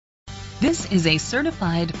This is a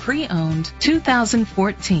certified pre-owned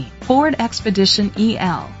 2014 Ford Expedition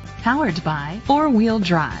EL, powered by four-wheel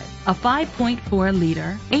drive, a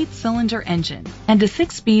 5.4-liter, 8-cylinder engine, and a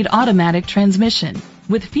 6-speed automatic transmission.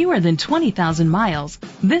 With fewer than 20,000 miles,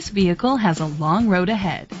 this vehicle has a long road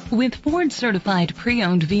ahead. With Ford certified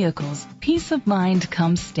pre-owned vehicles, peace of mind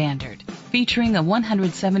comes standard. Featuring a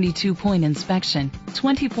 172-point inspection,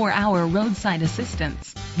 24-hour roadside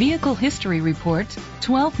assistance, vehicle history report,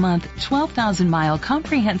 12-month, 12,000-mile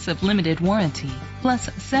comprehensive limited warranty, plus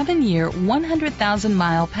 7-year,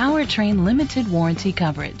 100,000-mile powertrain limited warranty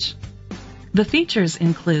coverage. The features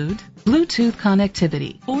include Bluetooth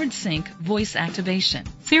connectivity, Ford Sync voice activation,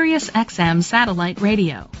 Sirius XM satellite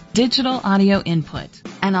radio, digital audio input,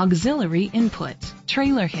 an auxiliary input,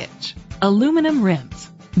 trailer hitch, aluminum rims,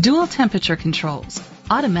 dual temperature controls,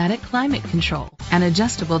 automatic climate control, and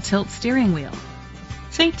adjustable tilt steering wheel.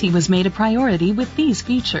 Safety was made a priority with these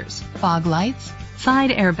features: fog lights, side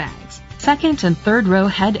airbags, second and third row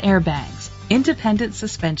head airbags, independent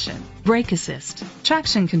suspension, brake assist,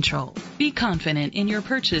 traction control. Be confident in your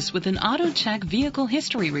purchase with an AutoCheck Vehicle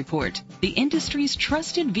History Report, the industry's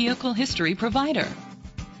trusted vehicle history provider.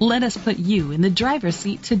 Let us put you in the driver's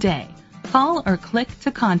seat today. Call or click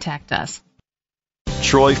to contact us.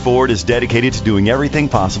 Troy Ford is dedicated to doing everything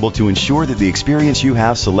possible to ensure that the experience you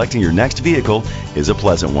have selecting your next vehicle is a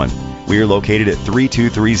pleasant one. We are located at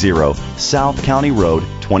 3230 South County Road,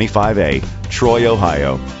 25A, Troy,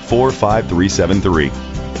 Ohio, 45373.